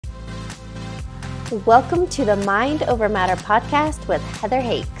Welcome to the Mind Over Matter podcast with Heather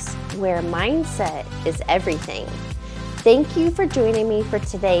Hakes, where mindset is everything. Thank you for joining me for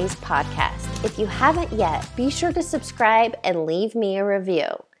today's podcast. If you haven't yet, be sure to subscribe and leave me a review.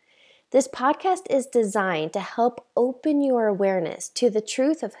 This podcast is designed to help open your awareness to the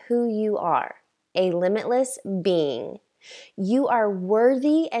truth of who you are, a limitless being. You are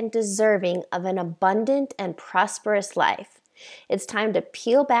worthy and deserving of an abundant and prosperous life. It's time to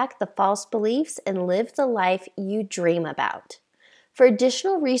peel back the false beliefs and live the life you dream about. For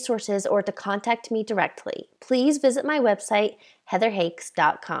additional resources or to contact me directly, please visit my website,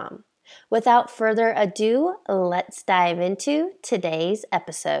 heatherhakes.com. Without further ado, let's dive into today's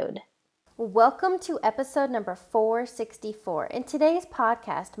episode. Welcome to episode number 464. In today's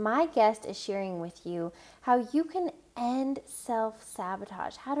podcast, my guest is sharing with you how you can end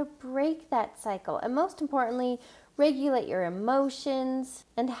self-sabotage, how to break that cycle, and most importantly, regulate your emotions,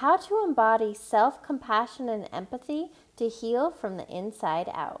 and how to embody self-compassion and empathy to heal from the inside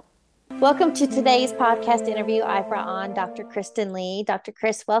out. Welcome to today's podcast interview. I brought on Dr. Kristen Lee. Dr.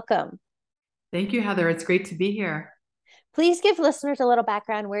 Chris, welcome. Thank you, Heather. It's great to be here. Please give listeners a little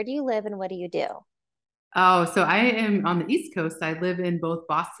background. Where do you live and what do you do? Oh, so I am on the East Coast. I live in both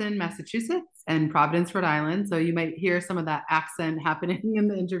Boston, Massachusetts, and Providence, Rhode Island. So you might hear some of that accent happening in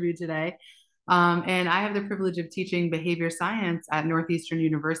the interview today. And I have the privilege of teaching behavior science at Northeastern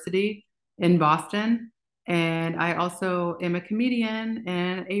University in Boston. And I also am a comedian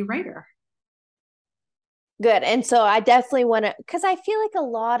and a writer. Good. And so I definitely want to, because I feel like a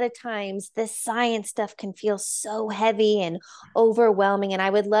lot of times this science stuff can feel so heavy and overwhelming. And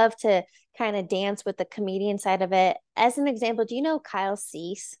I would love to kind of dance with the comedian side of it. As an example, do you know Kyle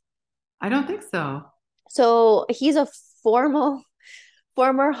Cease? I don't think so. So he's a former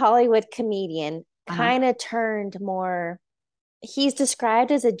Hollywood comedian, Uh-huh. kind of turned more, he's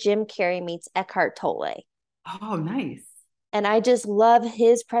described as a Jim Carrey meets Eckhart Tolle. Oh, nice. And I just love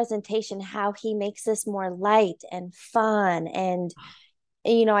his presentation, how he makes this more light and fun. And,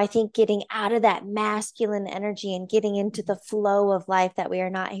 I think getting out of that masculine energy and getting into the flow of life, that we are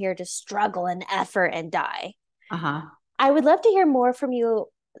not here to struggle and effort and die. Uh-huh. I would love to hear more from you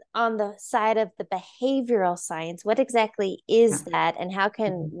on the side of the behavioral science. What exactly is Yeah. that, and how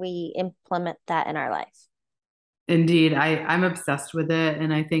can Mhm. we implement that in our life? Indeed, I'm obsessed with it,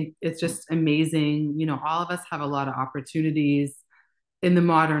 and I think it's just amazing. All of us have a lot of opportunities in the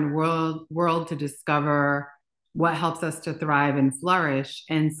modern world to discover what helps us to thrive and flourish,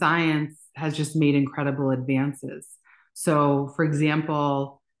 and science has just made incredible advances. So, for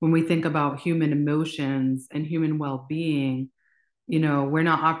example, when we think about human emotions and human well-being, we're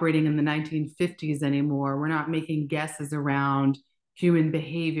not operating in the 1950s anymore. We're not making guesses around human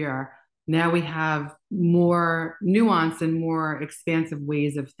behavior. Now we have more nuance and more expansive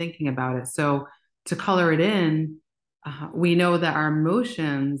ways of thinking about it. So to color it in, we know that our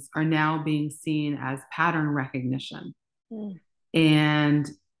emotions are now being seen as pattern recognition. Mm. And,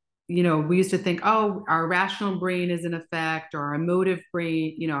 we used to think, oh, our rational brain is in effect, or our emotive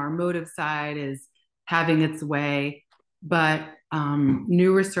brain, our emotive side is having its way. But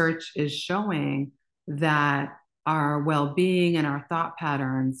new research is showing that our well being and our thought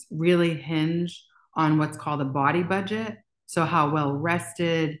patterns really hinge on what's called a body budget. So, how well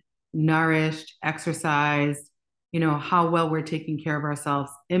rested, nourished, exercised, how well we're taking care of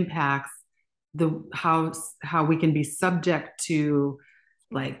ourselves impacts the how we can be subject to,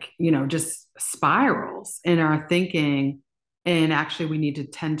 like, just spirals in our thinking. And actually we need to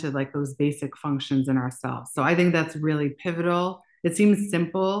tend to, like, those basic functions in ourselves. So I think that's really pivotal. It seems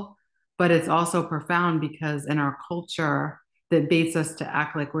simple, but it's also profound, because in our culture that baits us to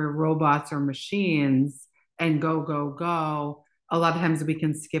act like we're robots or machines and go go go, a lot of times we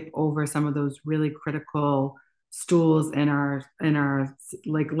can skip over some of those really critical stools in our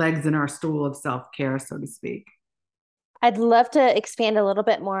like legs in our stool of self-care, so to speak. I'd love to expand a little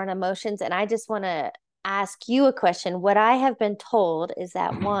bit more on emotions. And I just want to ask you a question. What I have been told is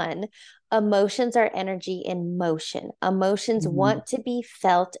that one, emotions are energy in motion. Emotions Mm, want to be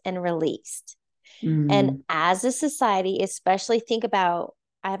felt and released. And mm, as a society, especially think about,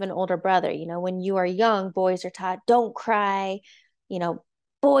 I have an older brother, when you are young, boys are taught, don't cry, you know,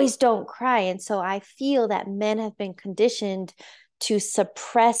 boys don't cry. And so I feel that men have been conditioned to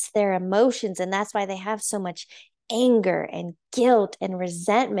suppress their emotions. And that's why they have so much anger and guilt and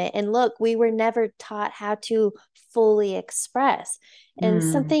resentment. And look, we were never taught how to fully express. And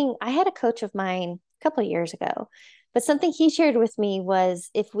mm. something I had a coach of mine a couple of years ago, but something he shared with me was,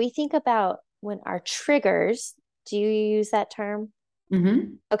 if we think about when our triggers, do you use that term?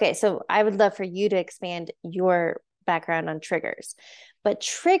 Hmm. Okay, so I would love for you to expand your background on triggers. but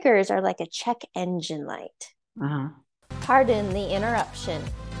triggers are like a check engine light. Uh-huh. Pardon the interruption.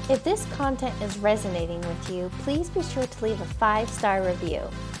 If this content is resonating with you, please be sure to leave a 5-star review.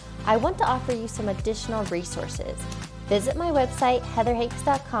 I want to offer you some additional resources. Visit my website,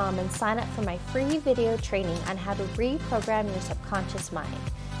 heatherhakes.com, and sign up for my free video training on how to reprogram your subconscious mind.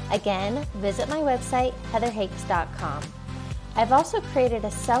 Again, visit my website, heatherhakes.com. I've also created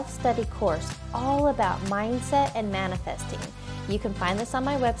a self-study course all about mindset and manifesting. You can find this on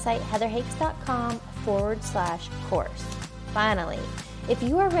my website, heatherhakes.com/course. Finally, if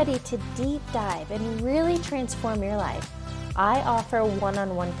you are ready to deep dive and really transform your life, I offer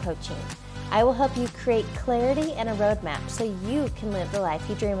one-on-one coaching. I will help you create clarity and a roadmap so you can live the life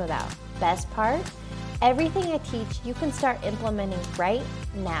you dream about. Best part? Everything I teach, you can start implementing right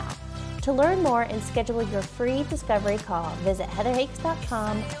now. To learn more and schedule your free discovery call, visit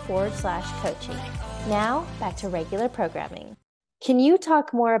heatherhakes.com/coaching. Now, back to regular programming. Can you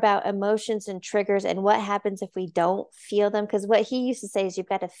talk more about emotions and triggers and what happens if we don't feel them? Because what he used to say is you've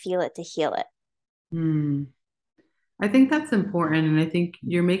got to feel it to heal it. I think that's important. And I think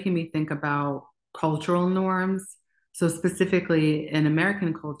you're making me think about cultural norms. So, specifically in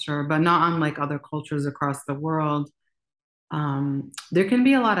American culture, but not unlike other cultures across the world, there can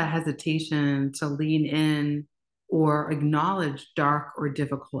be a lot of hesitation to lean in or acknowledge dark or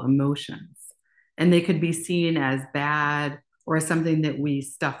difficult emotions. And they could be seen as bad or as something that we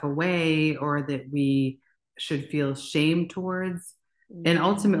stuff away or that we should feel shame towards. And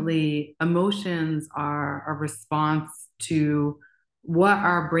ultimately, emotions are a response to what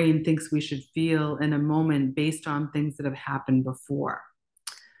our brain thinks we should feel in a moment based on things that have happened before.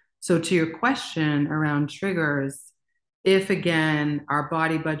 So, to your question around triggers, if again our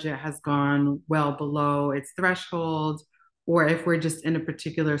body budget has gone well below its threshold, or if we're just in a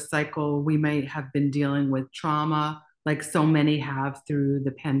particular cycle, we might have been dealing with trauma, like so many have through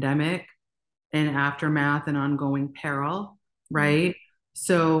the pandemic and aftermath and ongoing peril, right?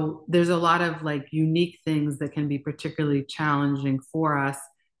 So there's a lot of like unique things that can be particularly challenging for us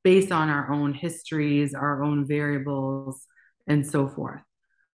based on our own histories, our own variables, and so forth.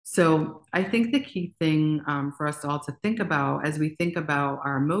 So I think the key thing for us all to think about as we think about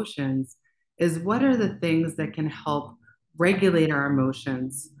our emotions is what are the things that can help regulate our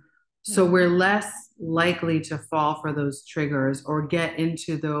emotions so we're less likely to fall for those triggers or get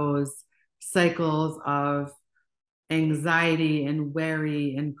into those cycles of anxiety and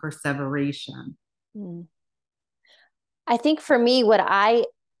worry and perseveration. I think for me, what I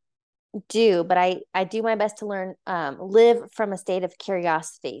do, but I do my best to learn, live from a state of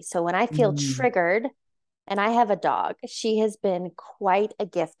curiosity. So when I feel triggered, and I have a dog, she has been quite a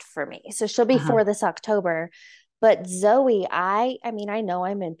gift for me. So she'll be 4 this October. But Zoe, I mean, I know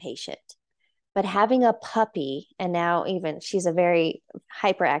I'm impatient, but having a puppy, and now even she's a very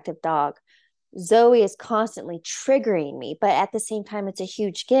hyperactive dog, Zoe is constantly triggering me, but at the same time, it's a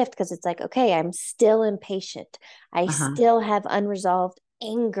huge gift because it's like, okay, I'm still impatient. I still have unresolved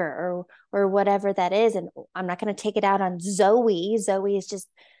anger or whatever that is. And I'm not going to take it out on Zoe. Zoe is just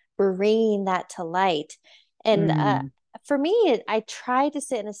bringing that to light. And for me, I try to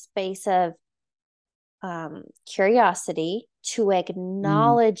sit in a space of curiosity to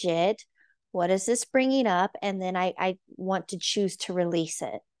acknowledge it. What is this bringing up? And then I want to choose to release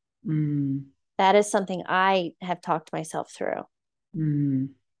it. That is something I have talked myself through.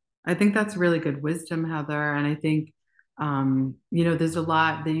 I think that's really good wisdom, Heather. And I think, there's a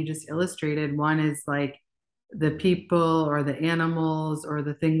lot that you just illustrated. One is like the people or the animals or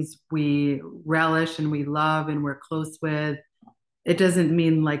the things we relish and we love and we're close with. It doesn't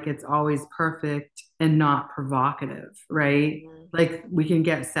mean like it's always perfect and not provocative, right? Like we can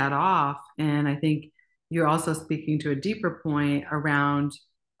get set off. And I think you're also speaking to a deeper point around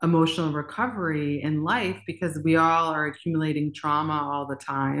emotional recovery in life because we all are accumulating trauma all the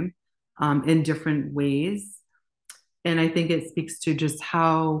time in different ways. And I think it speaks to just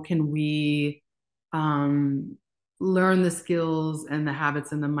how can we learn the skills and the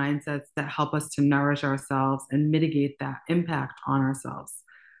habits and the mindsets that help us to nourish ourselves and mitigate that impact on ourselves.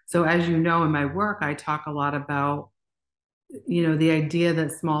 So as you know, in my work, I talk a lot about, the idea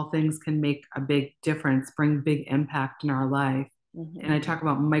that small things can make a big difference, bring big impact in our life. And I talk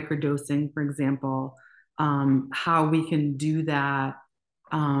about microdosing, for example, how we can do that,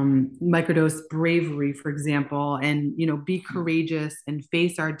 microdose bravery, for example, and, be courageous and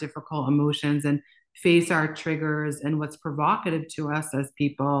face our difficult emotions and face our triggers and what's provocative to us as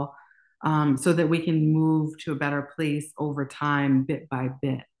people, so that we can move to a better place over time, bit by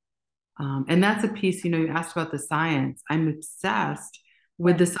bit. And that's a piece, you asked about the science. I'm obsessed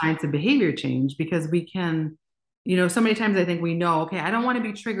with the science of behavior change because we can So many times I think we know, okay, I don't want to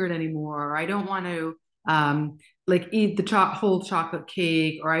be triggered anymore, or I don't want to like eat the whole chocolate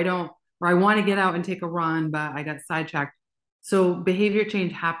cake, or I want to get out and take a run, but I got sidetracked. So behavior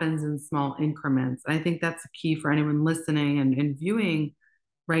change happens in small increments. I think that's the key for anyone listening and viewing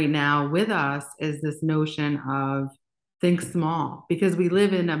right now with us is this notion of think small because we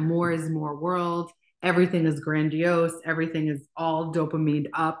live in a more is more world. Everything is grandiose, everything is all dopamine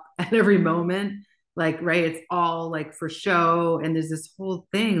up at every moment. Like, right, it's all like for show. And there's this whole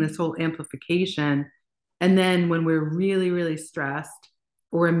thing, this whole amplification. And then when we're really, really stressed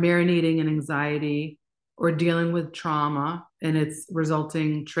or marinating in anxiety or dealing with trauma and its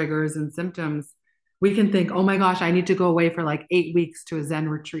resulting triggers and symptoms, we can think, oh my gosh, I need to go away for like 8 weeks to a Zen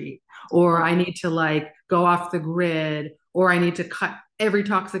retreat, or I need to like go off the grid, or I need to cut every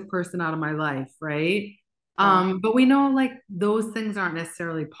toxic person out of my life, right? Yeah. But we know like those things aren't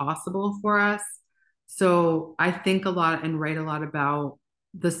necessarily possible for us. So I think a lot and write a lot about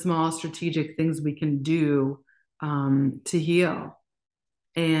the small strategic things we can do to heal.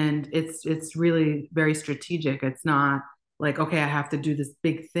 And it's really very strategic. It's not like, okay, I have to do this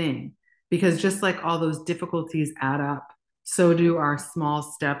big thing because just like all those difficulties add up, so do our small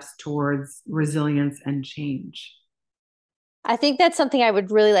steps towards resilience and change. I think that's something I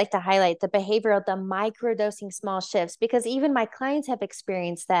would really like to highlight the behavioral, the microdosing small shifts, because even my clients have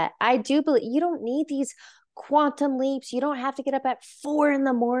experienced that. I do believe you don't need these quantum leaps. You don't have to get up at 4 in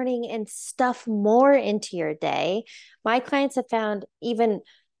the morning and stuff more into your day. My clients have found even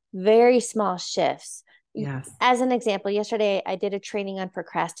very small shifts. Yes. As an example, yesterday I did a training on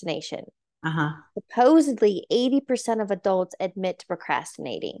procrastination. Uh-huh. Supposedly, 80% of adults admit to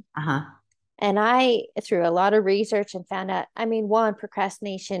procrastinating. Uh-huh. And I, through a lot of research, and found out, I mean, one,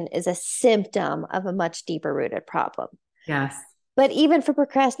 procrastination is a symptom of a much deeper rooted problem. Yes. But even for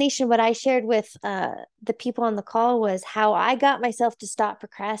procrastination, what I shared with the people on the call was how I got myself to stop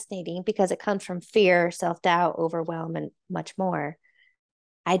procrastinating because it comes from fear, self doubt, overwhelm, and much more.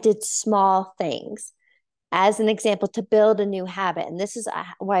 I did small things as an example to build a new habit. And this is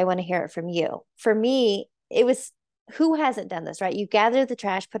why I want to hear it from you. For me, it was who hasn't done this, right? You gather the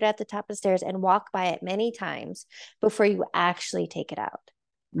trash, put it at the top of the stairs, and walk by it many times before you actually take it out.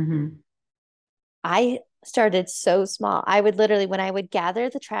 Mm-hmm. I started so small. I would literally, when I would gather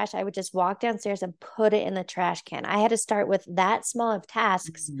the trash, I would just walk downstairs and put it in the trash can. I had to start with that small of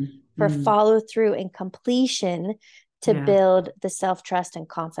tasks Mm-hmm. for Mm-hmm. follow through and completion to Yes. build the self trust and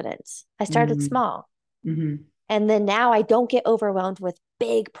confidence. I started Mm-hmm. small. Mm-hmm. And then now I don't get overwhelmed with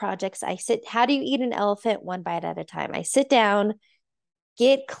big projects. How do you eat an elephant one bite at a time? I sit down,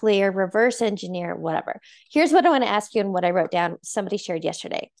 get clear, reverse engineer, whatever. Here's what I want to ask you and what I wrote down. Somebody shared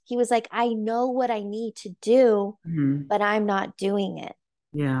yesterday. He was like, I know what I need to do, Mm-hmm. but I'm not doing it.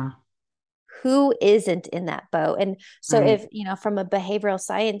 Yeah. Who isn't in that boat? And so, Right. if, from a behavioral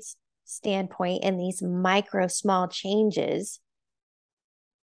science standpoint and these micro small changes,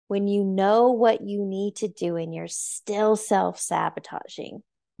 when you know what you need to do and you're still self sabotaging,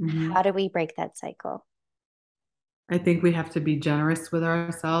 how Mm-hmm. do we break that cycle? I think we have to be generous with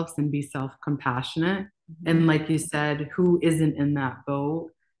ourselves and be self-compassionate. Mhm. And like you said, who isn't in that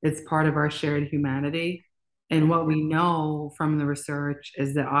boat? It's part of our shared humanity. And Yeah. what we know from the research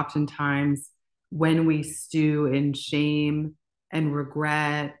is that oftentimes when we stew in shame and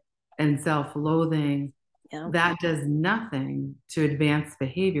regret and self-loathing, Yeah. that does nothing to advance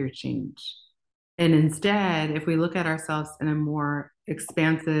behavior change. And instead, if we look at ourselves in a more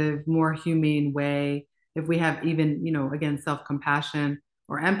expansive, more humane way, if we have even, again, self compassion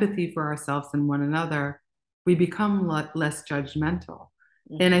or empathy for ourselves and one another, we become less judgmental.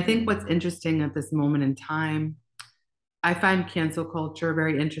 And I Mhm. think what's interesting at this moment in time, I find cancel culture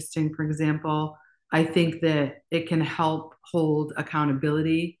very interesting. For example, I think that it can help hold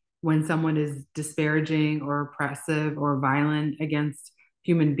accountability when someone is disparaging or oppressive or violent against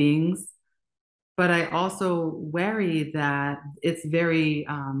human beings, but I also worry that it's very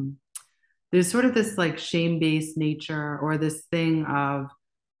there's sort of this like shame-based nature or this thing of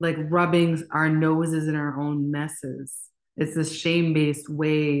like rubbing our noses in our own messes. It's this shame-based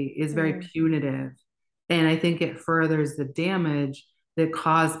way is very Mm. punitive. And I think it furthers the damage that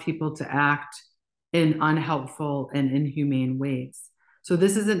cause people to act in unhelpful and inhumane ways. So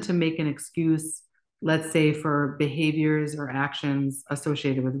this isn't to make an excuse, let's say, for behaviors or actions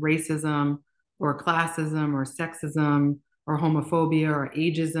associated with racism or classism or sexism or homophobia or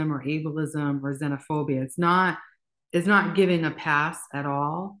ageism or ableism or xenophobia. It's not giving a pass at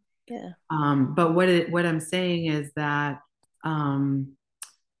all. Yeah. But what I'm saying is that um,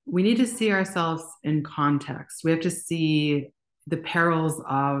 we need to see ourselves in context. We have to see the perils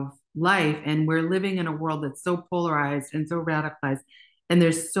of life. And we're living in a world that's so polarized and so radicalized. And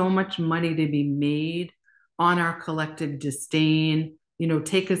there's so much money to be made on our collective disdain,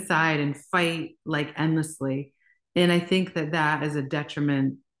 take a side and fight like endlessly. And I think that that is a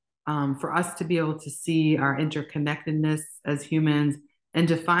detriment for us to be able to see our interconnectedness as humans and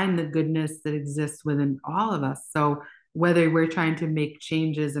to find the goodness that exists within all of us. So whether we're trying to make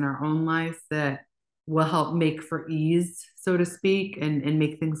changes in our own lives that will help make for ease, so to speak, and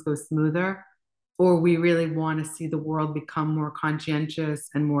make things go smoother, or we really want to see the world become more conscientious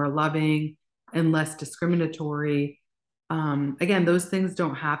and more loving and less discriminatory. Again, those things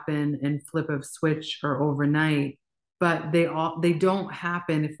don't happen in flip of switch or overnight, but they don't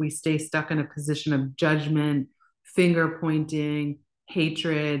happen if we stay stuck in a position of judgment, finger pointing,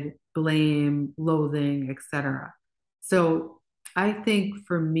 hatred, blame, loathing, etc. So I think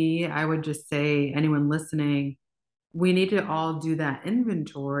for me, I would just say, anyone listening, we need to all do that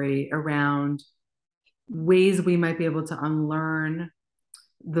inventory around ways we might be able to unlearn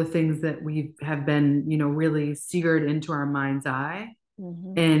the things that we have been, really seared into our mind's eye,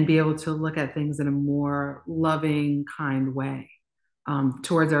 and be able to look at things in a more loving, kind way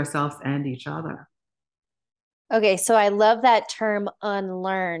towards ourselves and each other. Okay, so I love that term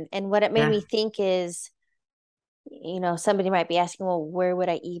unlearn. And what it made Yes. me think is, somebody might be asking, well, where would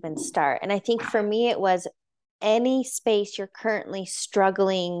I even start? And I think for me, it was any space you're currently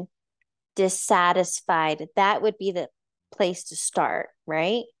struggling, dissatisfied, that would be the place to start,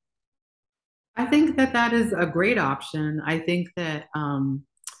 right? I think that that is a great option. I think that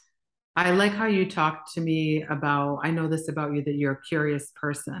I like how you talk to me about, I know this about you, that you're a curious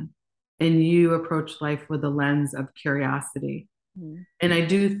person and you approach life with a lens of curiosity. Mm. And I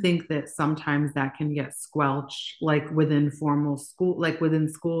do think that sometimes that can get squelched, like within formal school, like within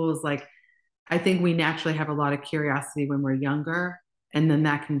schools. Like, I think we naturally have a lot of curiosity when we're younger, and then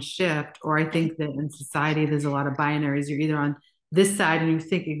that can shift. Or I think that in society, there's a lot of binaries. You're either on this side and you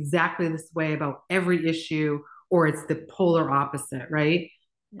think exactly this way about every issue, or it's the polar opposite, right?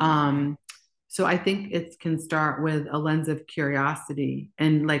 Um, so I think it can start with a lens of curiosity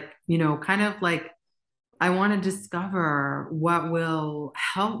and, like, kind of like, I want to discover what will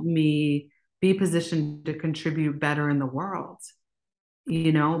help me be positioned to contribute better in the world,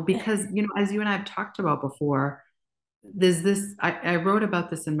 because, as you and I have talked about before, there's this, I wrote about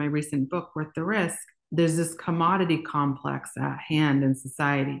this in my recent book, Worth the Risk. There's this commodity complex at hand in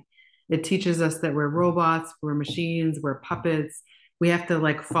society. It teaches us that we're robots, we're machines, we're puppets. We have to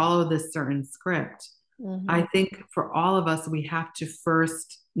like follow this certain script. I think for all of us, we have to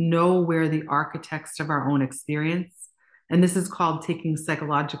first know we're the architects of our own experience. And this is called taking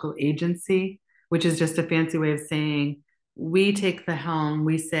psychological agency, which is just a fancy way of saying we take the helm.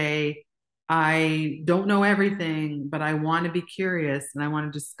 We say, I don't know everything, but I want to be curious and I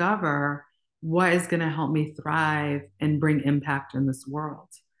want to discover what is going to help me thrive and bring impact in this world.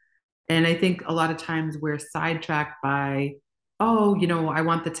 And I think a lot of times we're sidetracked by, oh, I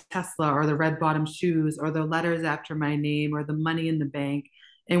want the Tesla or the red bottom shoes or the letters after my name or the money in the bank.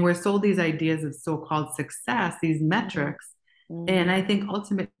 And we're sold these ideas of so-called success, these metrics. And I think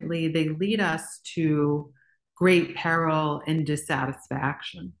ultimately they lead us to great peril and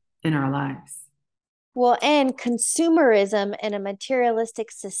dissatisfaction in our lives. Well, and consumerism in a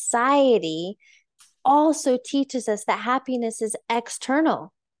materialistic society also teaches us that happiness is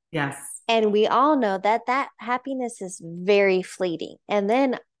external. Yes. And we all know that happiness is very fleeting. And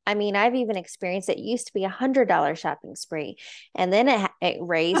then, I mean, I've even experienced it used to be $100 shopping spree. And then it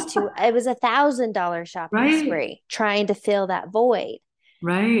raised to, it was $1,000 shopping Right. spree, trying to fill that void.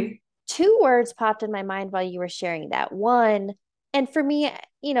 Right. Two words popped in my mind while you were sharing that. One, and for me,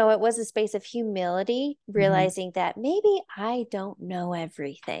 it was a space of humility, realizing that maybe I don't know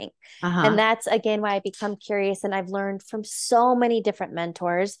everything. And that's again why I become curious. And I've learned from so many different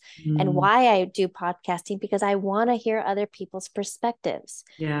mentors, and why I do podcasting, because I want to hear other people's perspectives.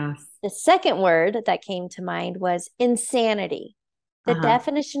 Yes. The second word that came to mind was insanity. The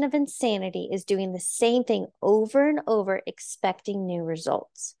definition of insanity is doing the same thing over and over, expecting new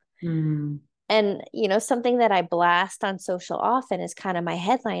results. And, something that I blast on social often is kind of my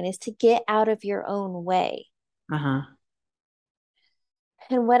headline is to get out of your own way. And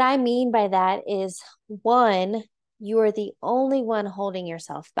what I mean by that is, one, you are the only one holding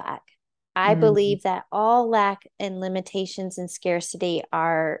yourself back. I believe that all lack and limitations and scarcity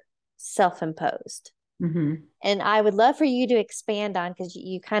are self-imposed. And I would love for you to expand on, because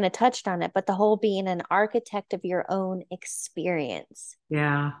you kind of touched on it, but the whole being an architect of your own experience.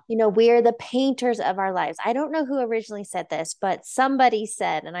 Yeah. We are the painters of our lives. I don't know who originally said this, but somebody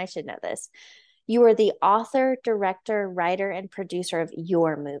said, and I should know this, You are the author, director, writer, and producer of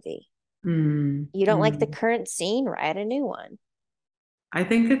your movie. Mm, You don't like the mm. current scene, write a new one. I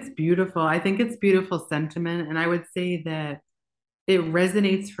think it's beautiful. I think it's beautiful sentiment. And I would say that it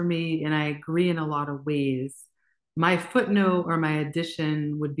resonates for me, and I agree in a lot of ways. My footnote or my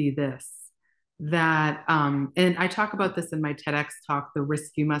addition would be this that, and I talk about this in my TEDx talk, The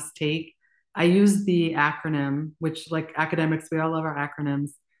Risk You Must Take. I use the acronym, which, like academics, we all love our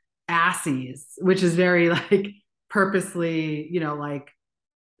acronyms, ASSES, which is very like purposely, like,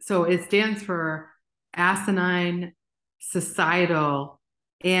 so it stands for asinine, societal,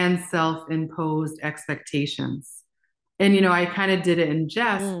 and self imposed expectations. And, I kind of did it in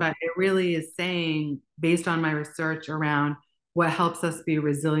jest, Mm, but it really is saying, based on my research around what helps us be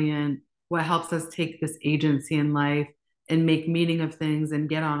resilient, what helps us take this agency in life and make meaning of things and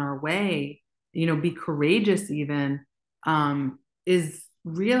get on our way, be courageous even, is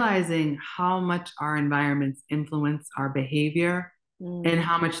realizing how much our environments influence our behavior and mm,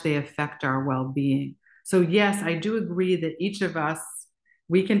 how much they affect our well-being. So yes, I do agree that each of us,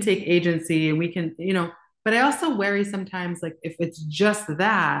 we can take agency and we can, but I also worry sometimes, like if it's just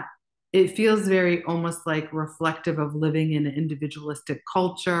that, it feels very almost like reflective of living in an individualistic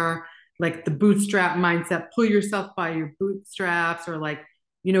culture, like the bootstrap mindset, pull yourself by your bootstraps, or like,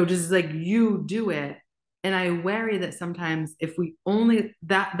 just like you do it. And I worry that sometimes if we only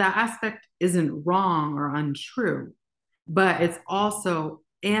that aspect isn't wrong or untrue, but it's also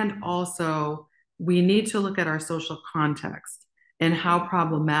we need to look at our social context and how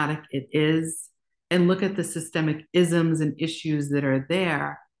problematic it is, and look at the systemic isms and issues that are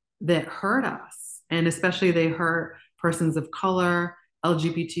there that hurt us, and especially they hurt persons of color,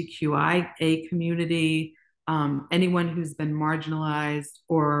 LGBTQIA community, anyone who's been marginalized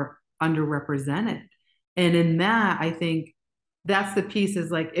or underrepresented. And in that, I think that's the piece,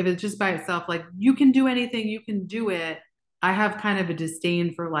 is like if it's just by itself, like you can do anything, you can do it. I have kind of a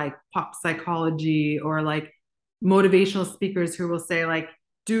disdain for like pop psychology or like motivational speakers who will say like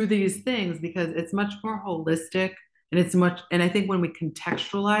do these things, because it's much more holistic, and and I think when we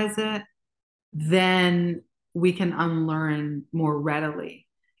contextualize it, then we can unlearn more readily.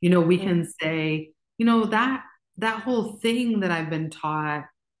 We mm, can say, that whole thing that I've been taught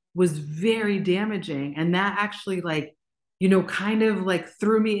was very damaging. And that actually, like, kind of like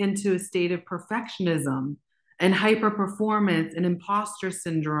threw me into a state of perfectionism and hyper performance and imposter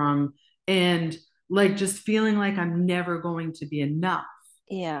syndrome, and like just feeling like I'm never going to be enough.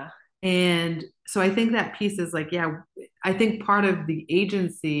 yeah, And so I think that piece is like, yeah, I think part of the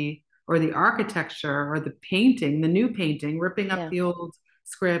agency or the architecture or the painting, the new painting, ripping up yeah. the old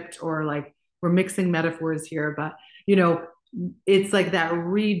script, or like we're mixing metaphors here, but you know, it's like that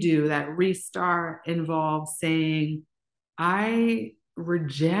redo, that restart involves saying, I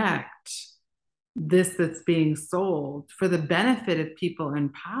reject this that's being sold for the benefit of people in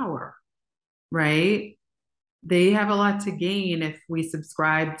power, right? They have a lot to gain if we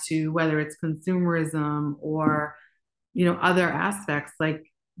subscribe to whether it's consumerism or other aspects. Like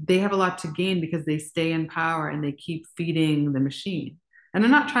they have a lot to gain because they stay in power and they keep feeding the machine. And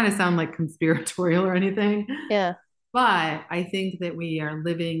I'm not trying to sound like conspiratorial or anything, Yeah. but I think that we are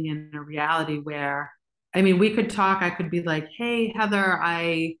living in a reality where, I mean, we could talk. I could be like, hey, Heather,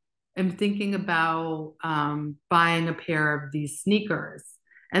 I am thinking about buying a pair of these sneakers.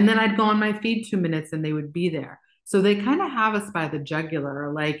 And then I'd go on my feed 2 minutes and they would be there. So they kind of have us by the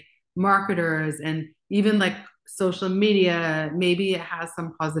jugular, like marketers, and even like social media. Maybe it has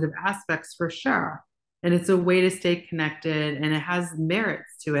some positive aspects for sure. And it's a way to stay connected and it has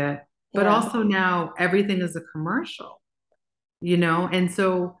merits to it, but Yeah. also now everything is a commercial. And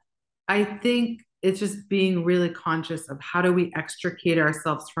so I think it's just being really conscious of how do we extricate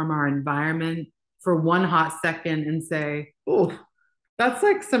ourselves from our environment for one hot second and say, oh, that's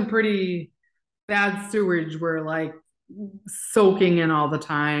like some pretty bad sewage we're like soaking in all the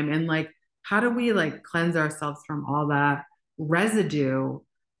time. And like, how do we like cleanse ourselves from all that residue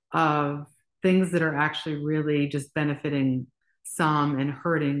of things that are actually really just benefiting some and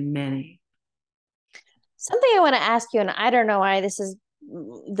hurting many? Something I want to ask you, and I don't know why this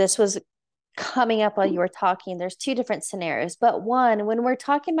was coming up while you were talking. There's two different scenarios, but one, when we're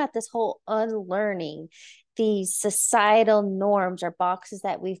talking about this whole unlearning these societal norms or boxes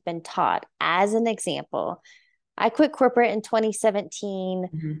that we've been taught, as an example, I quit corporate in 2017.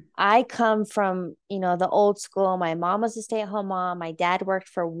 Mm-hmm. I come from, the old school. My mom was a stay-at-home mom. My dad worked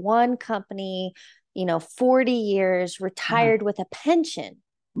for one company, 40 years, Uh-huh. retired with a pension.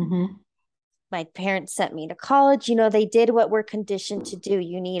 Mm-hmm. my parents sent me to college. They did what we're conditioned to do.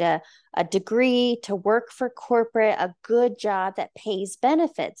 You need a degree to work for corporate, a good job that pays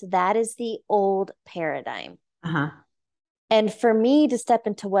benefits. That is the old paradigm. Uh-huh. And for me to step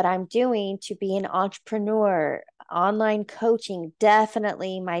into what I'm doing, to be an entrepreneur, online coaching,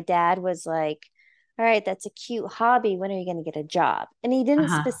 definitely my dad was like, all right, that's a cute hobby. When are you going to get a job? And he didn't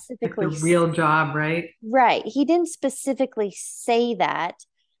Uh-huh. Like the specifically, real job, right? right. He didn't specifically say that.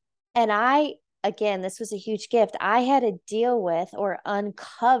 And again, this was a huge gift. I had to deal with or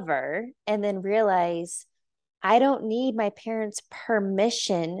uncover and then realize I don't need my parents'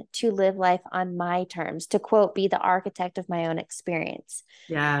 permission to live life on my terms, to quote, be the architect of my own experience.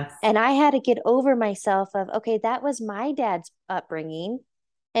 Yes. And I had to get over myself of, okay, that was my dad's upbringing.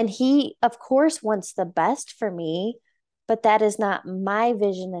 And he, of course, wants the best for me, but that is not my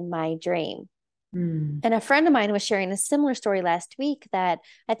vision and my dream. Mm. And a friend of mine was sharing a similar story last week that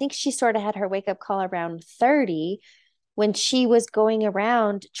I think she sort of had her wake up call around 30 when she was going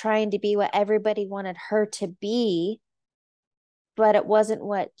around trying to be what everybody wanted her to be, but it wasn't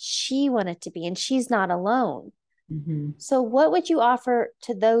what she wanted to be. And she's not alone. Mm-hmm. So, what would you offer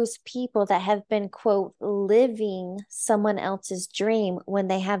to those people that have been, quote, living someone else's dream when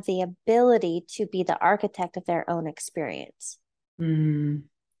they have the ability to be the architect of their own experience? Mm.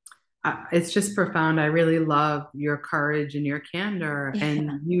 It's just profound. I really love your courage and your candor, Yeah.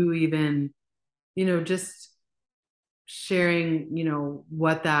 and you even, just sharing,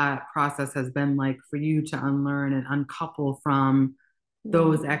 what that process has been like for you to unlearn and uncouple from Yeah.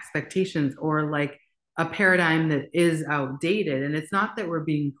 those expectations, or like a paradigm that is outdated. And it's not that we're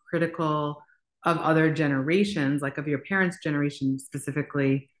being critical of other generations, like of your parents' generation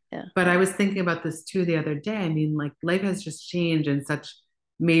specifically. Yeah. But I was thinking about this too the other day. I mean, like life has just changed in such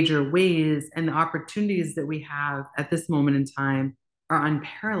major ways, and the opportunities that we have at this moment in time are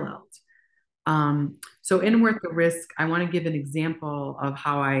unparalleled. So in Worth the Risk, I want to give an example of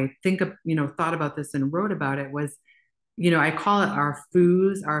how I think of, thought about this and wrote about it was, I call it our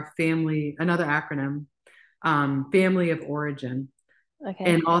FOOS, our family, another acronym, family of origin. Okay.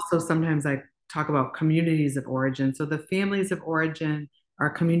 And also sometimes I talk about communities of origin. So the families of origin are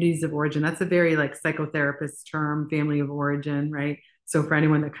communities of origin. That's a very like psychotherapist term, family of origin, right? So for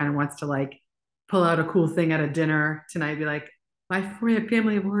anyone that kind of wants to like pull out a cool thing at a dinner tonight, be like, my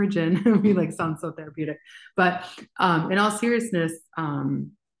family of origin, we like sounds so therapeutic. But in all seriousness,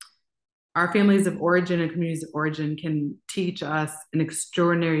 our families of origin and communities of origin can teach us an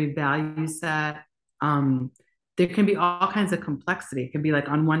extraordinary value set. There can be all kinds of complexity. It can be like,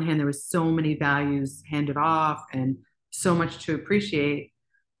 on one hand, there was so many values handed off and so much to appreciate,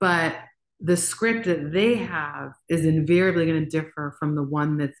 but the script that they have is invariably going to differ from the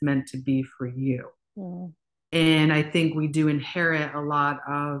one that's meant to be for you. Mm. And I think we do inherit a lot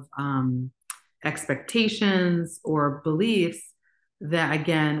of expectations or beliefs that,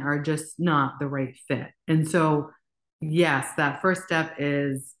 again, are just not the right fit. And so, yes, that first step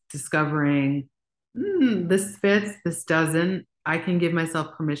is discovering this fits, this doesn't. I can give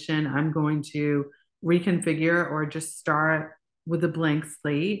myself permission. I'm going to reconfigure or just start with a blank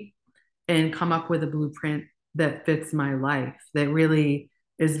slate and come up with a blueprint that fits my life, that really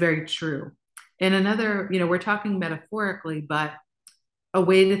is very true. And another, we're talking metaphorically, but a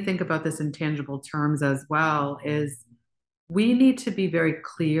way to think about this in tangible terms as well is we need to be very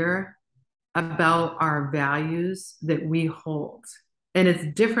clear about our values that we hold. And it's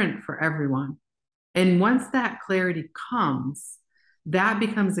different for everyone. And once that clarity comes, that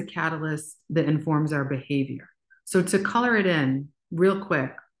becomes a catalyst that informs our behavior. So to color it in real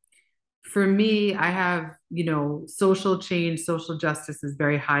quick, for me, I have, social change, social justice is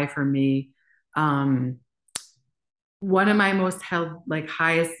very high for me. Um, One of my most held, like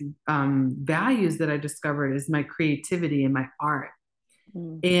highest values that I discovered is my creativity and my art.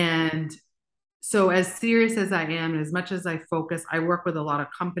 Mm. And so, as serious as I am, and as much as I focus, I work with a lot of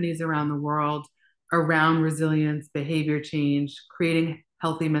companies around the world around resilience, behavior change, creating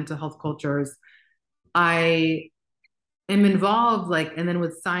healthy mental health cultures. I am involved, like, and then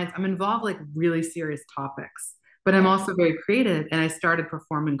with science, I'm involved like really serious topics, but I'm Right. also very creative. And I started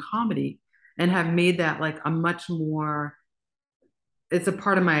performing comedy and have made that like a much more, it's a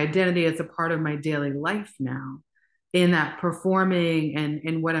part of my identity, it's a part of my daily life now. In that performing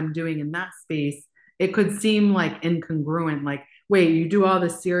and what I'm doing in that space, it could seem like incongruent, like, wait, you do all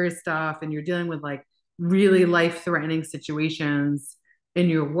this serious stuff and you're dealing with like really life-threatening situations in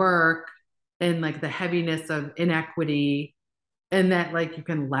your work, and like the heaviness of inequity, and that like you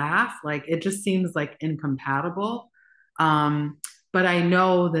can laugh, like it just seems like incompatible. um but I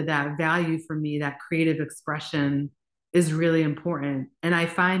know that that value for me, that creative expression, is really important. And I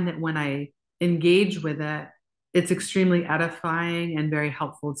find that when I engage with it, it's extremely edifying and very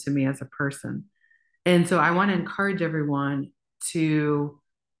helpful to me as a person. And so I want to encourage everyone to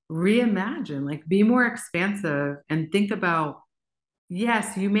reimagine, like be more expansive and think about,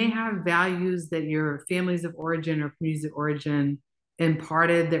 yes, you may have values that your families of origin or communities of origin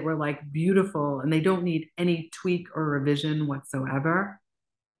imparted that were like beautiful and they don't need any tweak or revision whatsoever.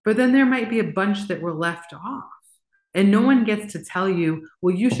 But then there might be a bunch that were left off. And no one gets to tell you,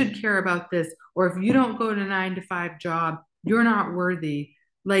 well, you should care about this. Or if you don't go to 9 to 5 job, you're not worthy.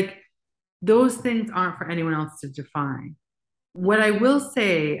 Like those things aren't for anyone else to define. What I will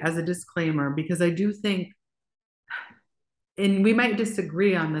say as a disclaimer, because I do think, and we might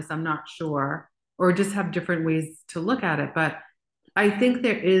disagree on this, I'm not sure, or just have different ways to look at it, but I think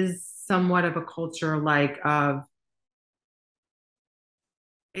there is somewhat of a culture like of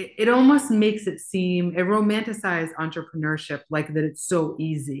it almost makes it seem it romanticized entrepreneurship like that it's so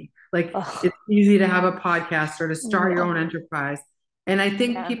easy. Like Oh, it's easy to have a podcast or to start your no. own enterprise. And I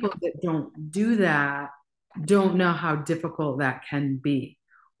think Yeah. people that don't do that don't know how difficult that can be.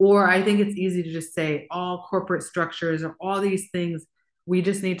 Or I think it's easy to just say all corporate structures or all these things, we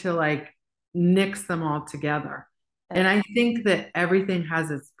just need to like nix them all together. And Yeah. I think that everything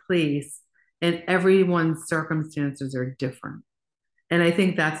has its place and everyone's circumstances are different. And I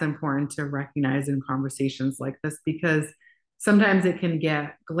think that's important to recognize in conversations like this because sometimes it can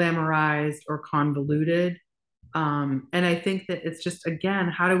get glamorized or convoluted. And I think that it's just, again,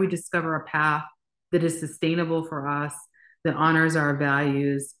 how do we discover a path that is sustainable for us, that honors our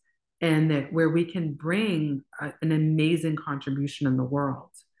values, and that where we can bring an amazing contribution in the world?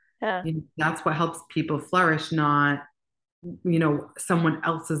 Yeah. You know, that's what helps people flourish, not, someone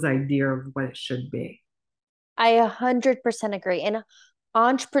else's idea of what it should be. I 100% agree. And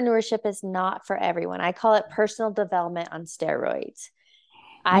entrepreneurship is not for everyone. I call it personal development on steroids.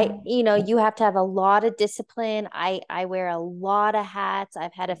 You have to have a lot of discipline. I wear a lot of hats.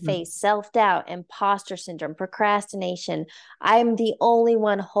 I've had to Mhm. face self-doubt, imposter syndrome, procrastination. I'm the only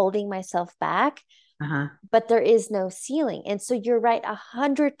one holding myself back, Uh-huh. but there is no ceiling. And so you're right,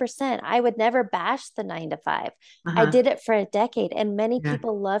 100%. I would never bash the 9 to 5. I Uh-huh. did it for a decade, and many Yeah.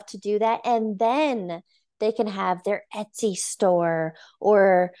 people love to do that. And then they can have their Etsy store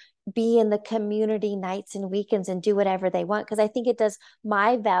or be in the community nights and weekends and do whatever they want. Because I think it does,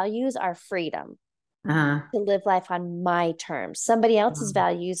 my values are freedom Uh-huh. to live life on my terms. Somebody else's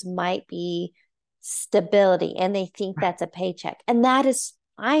values might be stability and they think that's a paycheck. And that is,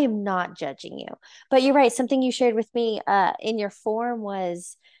 I am not judging you. But you're right. Something you shared with me in your form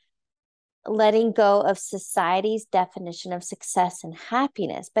was letting go of society's definition of success and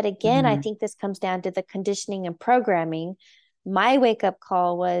happiness. But again, I Mhm. think this comes down to the conditioning and programming. My wake up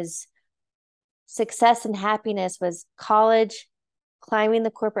call was success and happiness was college, climbing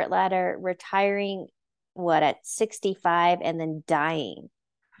the corporate ladder, retiring at 65 and then dying.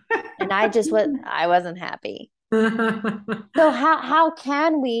 And I wasn't happy. So how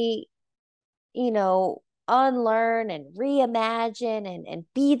can we, unlearn and reimagine and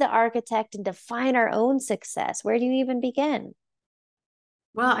be the architect and define our own success? Where do you even begin?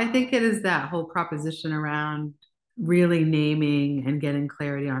 Well, I think it is that whole proposition around really naming and getting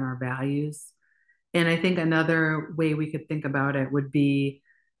clarity on our values. And I think another way we could think about it would be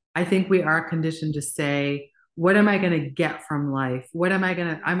I think we are conditioned to say, what am I going to get from life? What am I going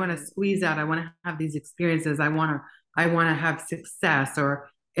to, I want to squeeze out. I want to have these experiences. I want to have success or,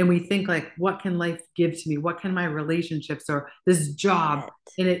 and we think like, what can life give to me? What can my relationships or this job?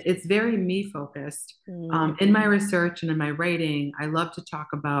 It. And it's very me focused. Mm, In my research and in my writing, I love to talk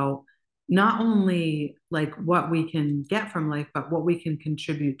about not only like what we can get from life, but what we can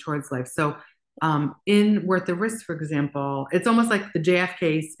contribute towards life. So in Worth the Risk, for example, it's almost like the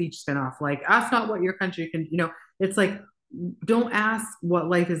JFK speech spinoff. Like, ask not what your country can, it's like, don't ask what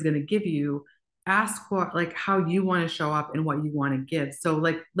life is going to give you. Ask what, like, how you want to show up and what you want to give. So,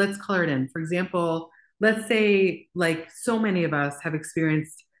 like, let's color it in. For example, let's say, like, so many of us have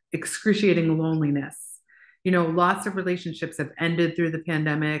experienced excruciating loneliness. Lots of relationships have ended through the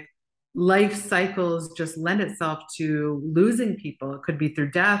pandemic. Life cycles just lend itself to losing people. It could be through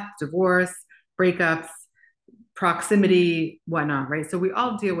death, divorce, breakups, proximity, whatnot, right? So we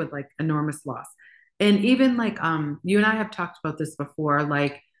all deal with like enormous loss. And even like you and I have talked about this before,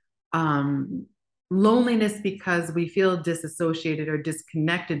 like um loneliness because we feel disassociated or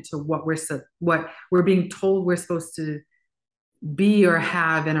disconnected to what we're being told we're supposed to be or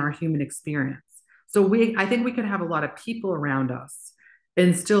have in our human experience. So I think we could have a lot of people around us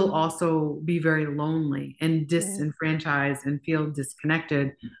and still also be very lonely and mm, disenfranchised and feel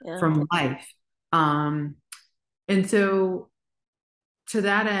disconnected yeah. from life. And so to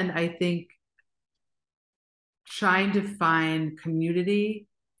that end, I think trying to find community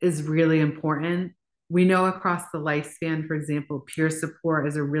is really important. We know across the lifespan, for example, peer support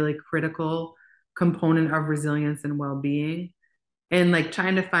is a really critical component of resilience and well-being. And like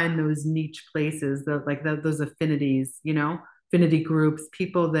trying to find those niche places, those affinities, affinity groups,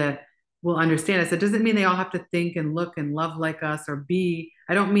 people that will understand us. It doesn't mean they all have to think and look and love like us or be.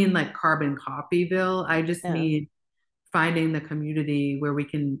 I don't mean like carbon copyville. I just Yeah. mean finding the community where we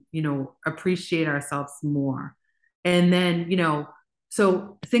can, appreciate ourselves more. And then,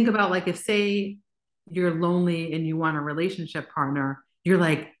 so think about like if say you're lonely and you want a relationship partner, you're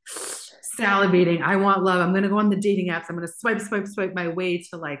like salivating, I want love. I'm going to go on the dating apps. I'm going to swipe, swipe, swipe my way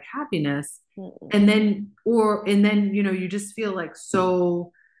to like happiness. Mm-mm. And then, you just feel like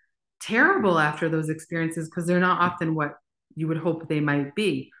so terrible after those experiences because they're not often what you would hope they might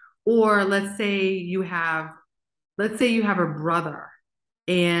be. Or let's say you have a brother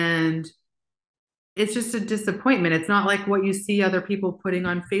and it's just a disappointment. It's not like what you see other people putting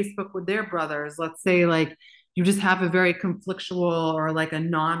on Facebook with their brothers. Let's say like you just have a very conflictual or like a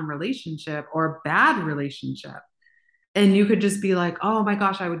non-relationship or bad relationship. And you could just be like, oh my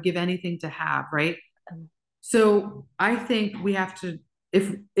gosh, I would give anything to have, right? So I think we have to,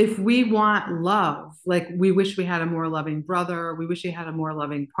 if we want love, like we wish we had a more loving brother, we wish we had a more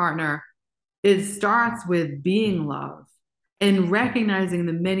loving partner, it starts with being love and recognizing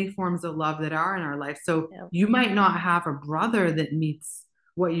the many forms of love that are in our life. So Yeah. you might not have a brother that meets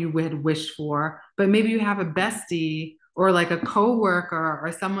what you would wish for, but maybe you have a bestie or like a coworker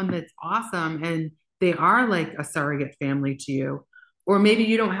or someone that's awesome and they are like a surrogate family to you. Or maybe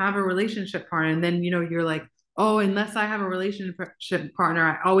you don't have a relationship partner and then you're like, oh, unless I have a relationship partner,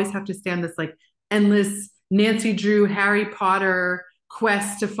 I always have to stand this like endless Nancy Drew Harry Potter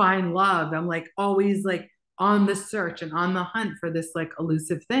quest to find love. I'm like always like on the search and on the hunt for this like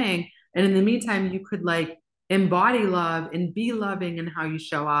elusive thing. And in the meantime, you could like embody love and be loving in how you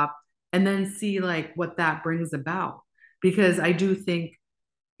show up and then see like what that brings about. Because I do think,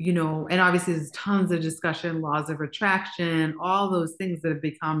 and obviously there's tons of discussion, laws of attraction, all those things that have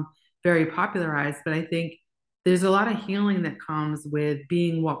become very popularized. But I think there's a lot of healing that comes with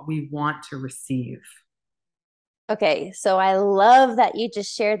being what we want to receive. Okay, so I love that you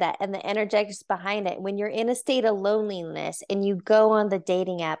just shared that and the energetics behind it. When you're in a state of loneliness and you go on the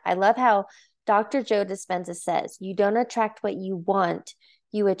dating app, I love how Dr. Joe Dispenza says, you don't attract what you want,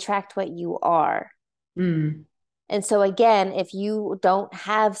 you attract what you are. Mm. And so, again, if you don't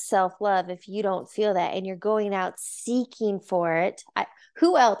have self love, if you don't feel that, and you're going out seeking for it,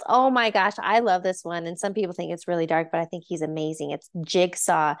 who else? Oh my gosh, I love this one. And some people think it's really dark, but I think he's amazing. It's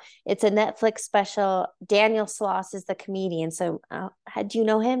Jigsaw. It's a Netflix special. Daniel Sloss is the comedian. So, do you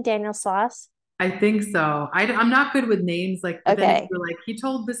know him, Daniel Sloss? I think so. I'm not good with names, like, but then if Okay. you're like, he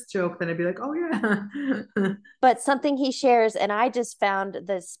told this joke, then I'd be like, oh yeah. But something he shares, and I just found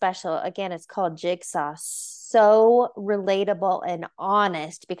the special again, it's called Jigsaw. So relatable and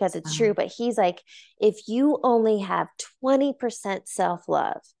honest because it's true. But he's like, if you only have 20% self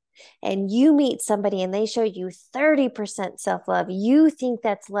love and you meet somebody and they show you 30% self love, you think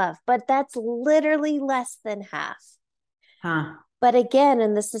that's love, but that's literally less than half. Huh. But again,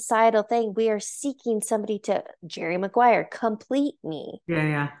 in the societal thing, we are seeking somebody to, Jerry Maguire, complete me. Yeah,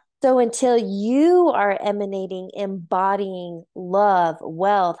 yeah. So until you are emanating, embodying love,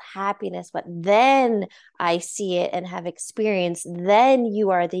 wealth, happiness, but then I see it and have experience, then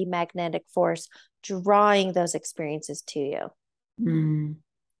you are the magnetic force drawing those experiences to you. Mm.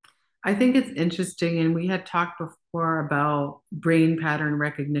 I think it's interesting, and we had talked before about brain pattern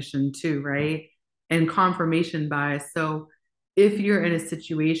recognition too, right? And confirmation bias. So if you're in a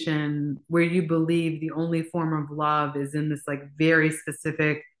situation where you believe the only form of love is in this like very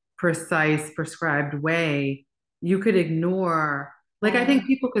specific, precise, prescribed way, you could ignore, like I think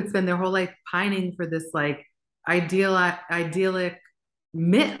people could spend their whole life pining for this like idyllic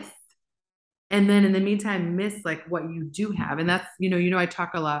myth and then in the meantime miss like what you do have. And that's I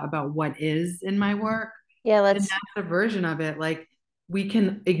talk a lot about what is in my work, Yeah, and let's. that's a version of it. Like we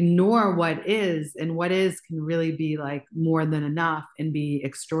can ignore what is, and what is can really be like more than enough and be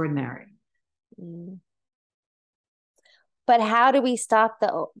extraordinary. Mm. But how do we stop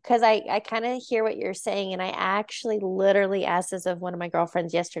the? Because I kind of hear what you're saying, and I actually literally asked this of one of my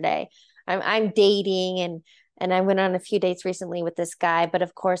girlfriends yesterday. I'm dating and I went on a few dates recently with this guy, but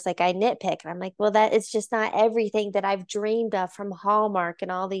of course, like I nitpick, and I'm like, well, that is just not everything that I've dreamed of from Hallmark and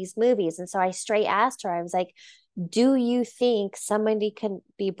all these movies. And so I straight asked her, I was like, do you think somebody can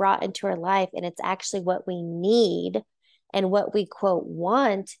be brought into her life and it's actually what we need and what we quote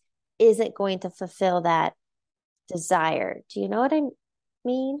want isn't going to fulfill that desire? Do you know what I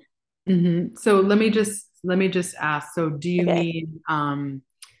mean? So let me just let me just ask, so do you Okay. mean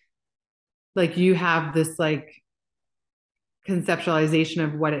like you have this like conceptualization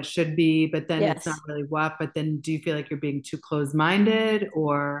of what it should be, but then it's not Yes. really what, but then do you feel like you're being too closed-minded,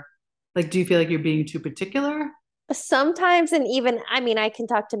 or like do you feel like you're being too particular? Sometimes, and even, I mean, I can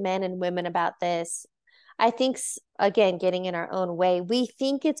talk to men and women about this. I think, again, getting in our own way, we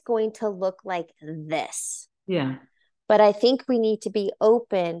think it's going to look like this, Yeah. but I think we need to be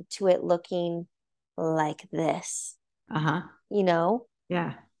open to it looking like this, Uh-huh. you know?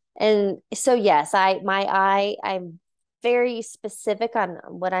 Yeah. And so, yes, I'm very specific on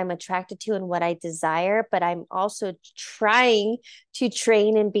what I'm attracted to and what I desire, but I'm also trying to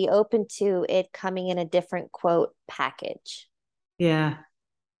train and be open to it coming in a different quote package. Yeah.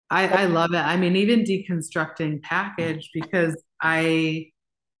 I Like, love it. I mean, even deconstructing package, because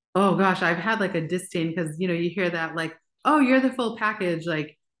oh gosh, I've had like a disdain because, you hear that like, oh, you're the full package.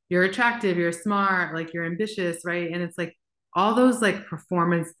 Like you're attractive, you're smart, like you're ambitious, right? And it's like all those like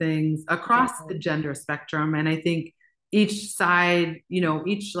performance things across the mhm. gender spectrum. And I think each side,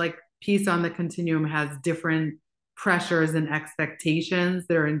 each like piece on the continuum has different pressures and expectations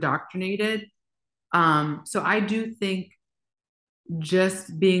that are indoctrinated. So I do think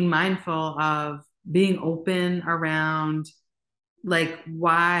just being mindful of being open around like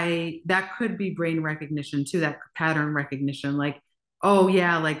why that could be brain recognition too, that pattern recognition, like, oh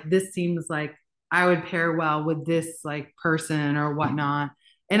yeah, like this seems like I would pair well with this like person or whatnot.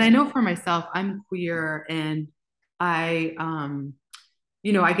 And I Yeah. know for myself, I'm queer, and I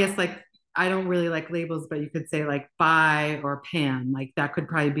guess like I don't really like labels, but you could say like bi or pan, like that could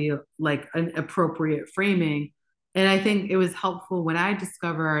probably be like an appropriate framing. And I think it was helpful when I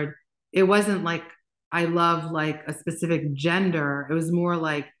discovered it wasn't like I love like a specific gender. It was more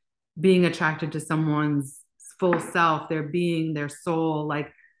like being attracted to someone's full self, their being, their soul,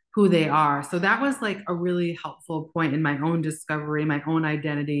 like who they are. So that was like a really helpful point in my own discovery, my own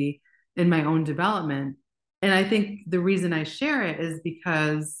identity, in my own development. And I think the reason I share it is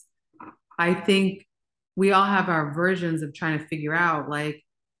because I think we all have our versions of trying to figure out like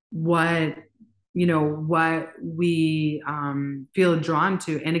what what we feel drawn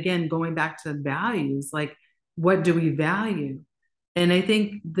to. And again, going back to values, like what do we value? And I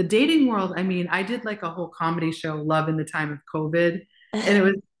think the dating world, I mean, I did like a whole comedy show, Love in the Time of COVID.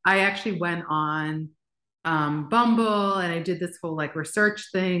 And I actually went on Bumble, and I did this whole like research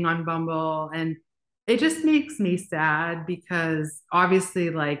thing on Bumble. And it just makes me sad because obviously,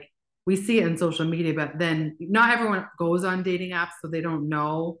 like, we see it in social media, but then not everyone goes on dating apps, so they don't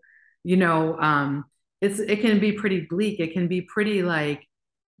know, you know, it can be pretty bleak. It can be pretty like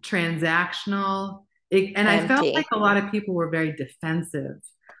transactional. And I felt like Empty. a lot of people were very defensive,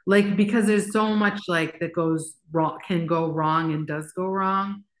 like because there's so much like that goes wrong, can go wrong, and does go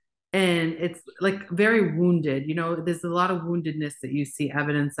wrong. And it's like very wounded, there's a lot of woundedness that you see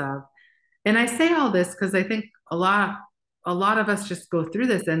evidence of. And I say all this because I think a lot of us just go through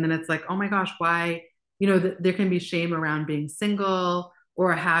this, and then it's like, oh my gosh, why, there can be shame around being single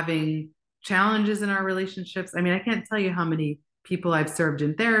or having challenges in our relationships. I mean, I can't tell you how many people I've served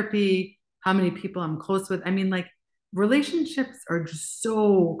in therapy, how many people I'm close with. I mean, like relationships are just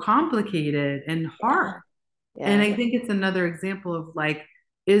so complicated and hard. Yeah. And Yeah. I think it's another example of like,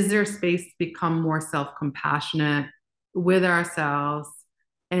 is there space to become more self-compassionate with ourselves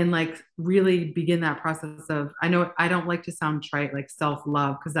and like really begin that process of, I know I don't like to sound trite, like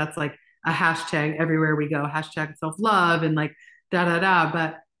self-love, because that's like a hashtag everywhere we go, hashtag self-love and like da da da.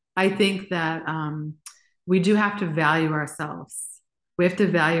 But I think that we do have to value ourselves. We have to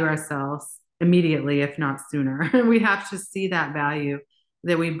value ourselves immediately, if not sooner. We have to see that value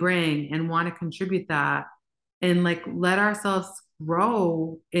that we bring and want to contribute that, and like let ourselves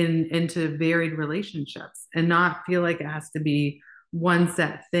grow into varied relationships and not feel like it has to be one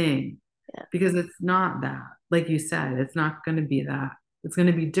set thing, Yeah. because it's not that. Like you said, it's not going to be that. It's going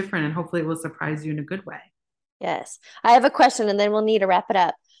to be different, and hopefully it will surprise you in a good way. Yes. I have a question and then we'll need to wrap it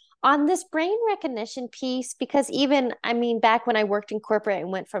up. On this brain recognition piece, because even, I mean, back when I worked in corporate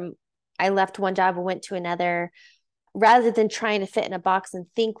and I left one job and went to another, rather than trying to fit in a box and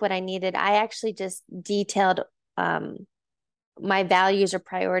think what I needed, I actually just detailed um, my values or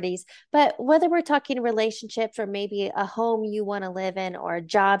priorities. But whether we're talking relationships or maybe a home you want to live in or a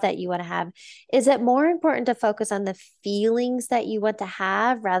job that you want to have, is it more important to focus on the feelings that you want to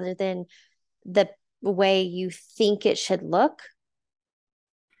have rather than the way you think it should look?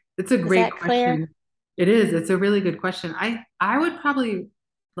 It's a Is great that clear? question. It is. It's a really good question. I would probably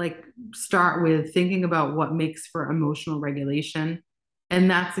like start with thinking about what makes for emotional regulation.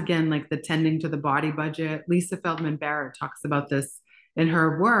 And that's again like the tending to the body budget. Lisa Feldman Barrett talks about this in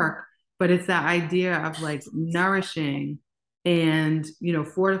her work. but it's that idea of like nourishing and,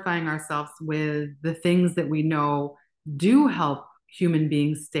 fortifying ourselves with the things that we know do help human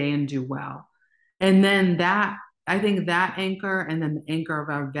beings stay and do well. And then I think that anchor, and then the anchor of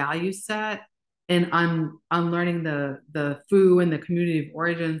our value set, and unlearning the foo and the community of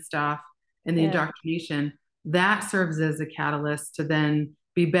origin stuff and the indoctrination, that serves as a catalyst to then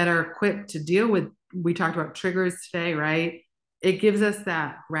be better equipped to deal with. We talked about triggers today, right? It gives us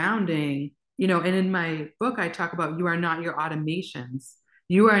that grounding, and in my book, I talk about you are not your automations.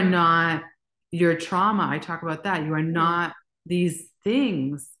 You are not your trauma. I talk about that. You are not these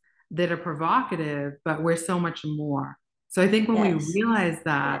things that are provocative, but we're so much more. So I think when we realize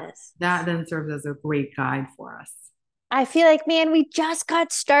that, that then serves as a great guide for us. I feel like, man, we just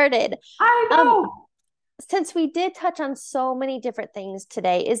got started. I know. Since we did touch on so many different things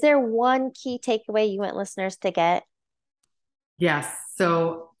today, is there one key takeaway you want listeners to get? Yes.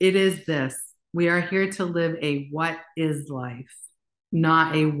 So it is this. We are here to live a what is life,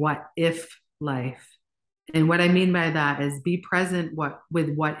 not a what if life. And what I mean by that is be present with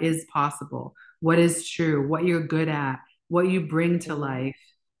what is possible, what is true, what you're good at, what you bring to life.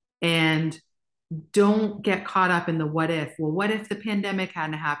 And don't get caught up in the what if. Well, what if the pandemic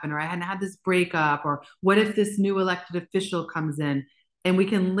hadn't happened, or I hadn't had this breakup, or what if this new elected official comes in? And we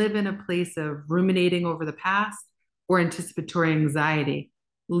can live in a place of ruminating over the past or anticipatory anxiety.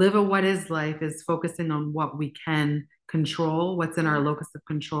 Live a what is life is focusing on what we can control, what's in our locus of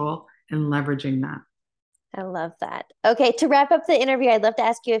control, and leveraging that. I love that. Okay, to wrap up the interview, I'd love to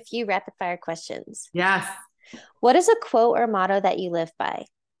ask you a few rapid fire questions. Yes. What is a quote or motto that you live by?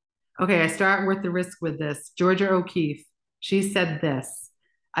 Okay, I start with the risk with this. Georgia O'Keeffe, she said this.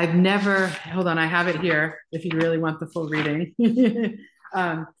 Hold on, I have it here if you really want the full reading.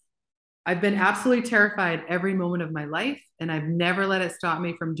 I've been absolutely terrified every moment of my life, and I've never let it stop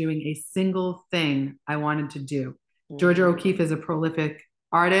me from doing a single thing I wanted to do. Georgia O'Keeffe is a prolific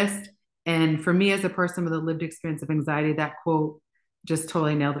artist. And for me, as a person with a lived experience of anxiety, that quote just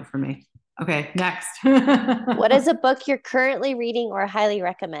totally nailed it for me. Okay, next. What is a book you're currently reading or highly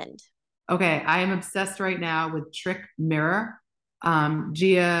recommend? Okay, I am obsessed right now with Trick Mirror,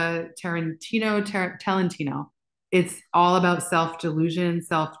 Gia Tolentino. It's all about self-delusion,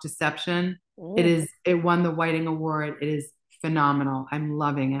 self-deception. It won the Whiting Award. It is phenomenal. I'm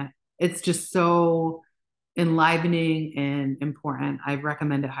loving it. It's just so enlivening and important. I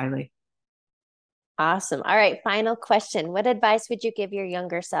recommend it highly. Awesome. All right, final question. What advice would you give your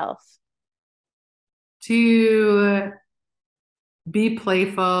younger self? To be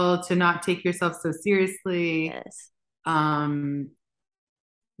playful, to not take yourself so seriously. Yes.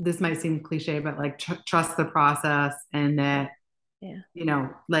 This might seem cliche, but like trust the process, and that,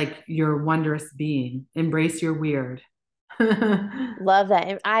 like you're a wondrous being. Embrace your weird. Love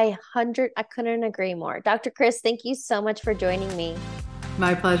that. I couldn't agree more. Dr. Chris, thank you so much for joining me.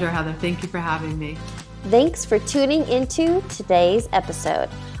 My pleasure, Heather. Thank you for having me. Thanks for tuning into today's episode.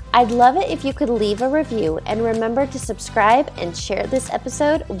 I'd love it if you could leave a review, and remember to subscribe and share this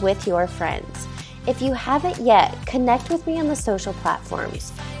episode with your friends. If you haven't yet, connect with me on the social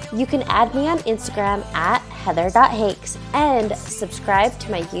platforms. You can add me on Instagram at heather.hakes and subscribe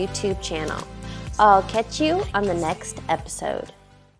to my YouTube channel. I'll catch you on the next episode.